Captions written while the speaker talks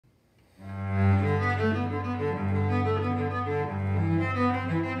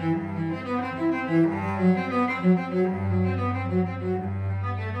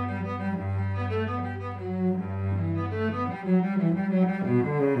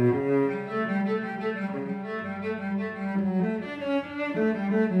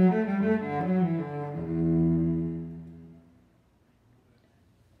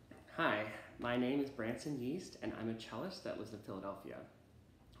Yeast, and I'm a cellist that lives in Philadelphia.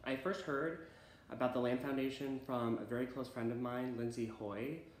 I first heard about the Lamb Foundation from a very close friend of mine, Lindsay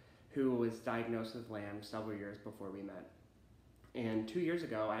Hoy, who was diagnosed with Lamb several years before we met. And 2 years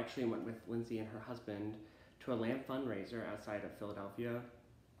ago, I actually went with Lindsay and her husband to a Lamb fundraiser outside of Philadelphia.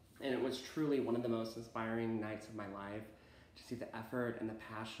 And it was truly one of the most inspiring nights of my life to see the effort and the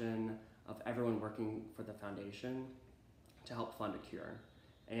passion of everyone working for the foundation to help fund a cure.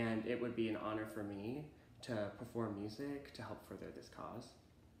 And it would be an honor for me to perform music to help further this cause.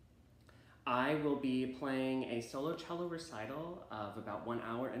 I will be playing a solo cello recital of about 1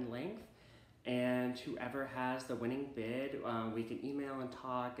 hour in length, and whoever has the winning bid, we can email and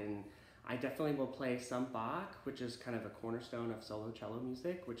talk, and I definitely will play some Bach, which is kind of a cornerstone of solo cello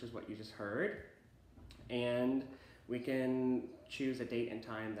music, which is what you just heard, and we can choose a date and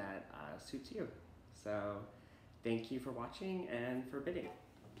time that suits you. So thank you for watching and for bidding.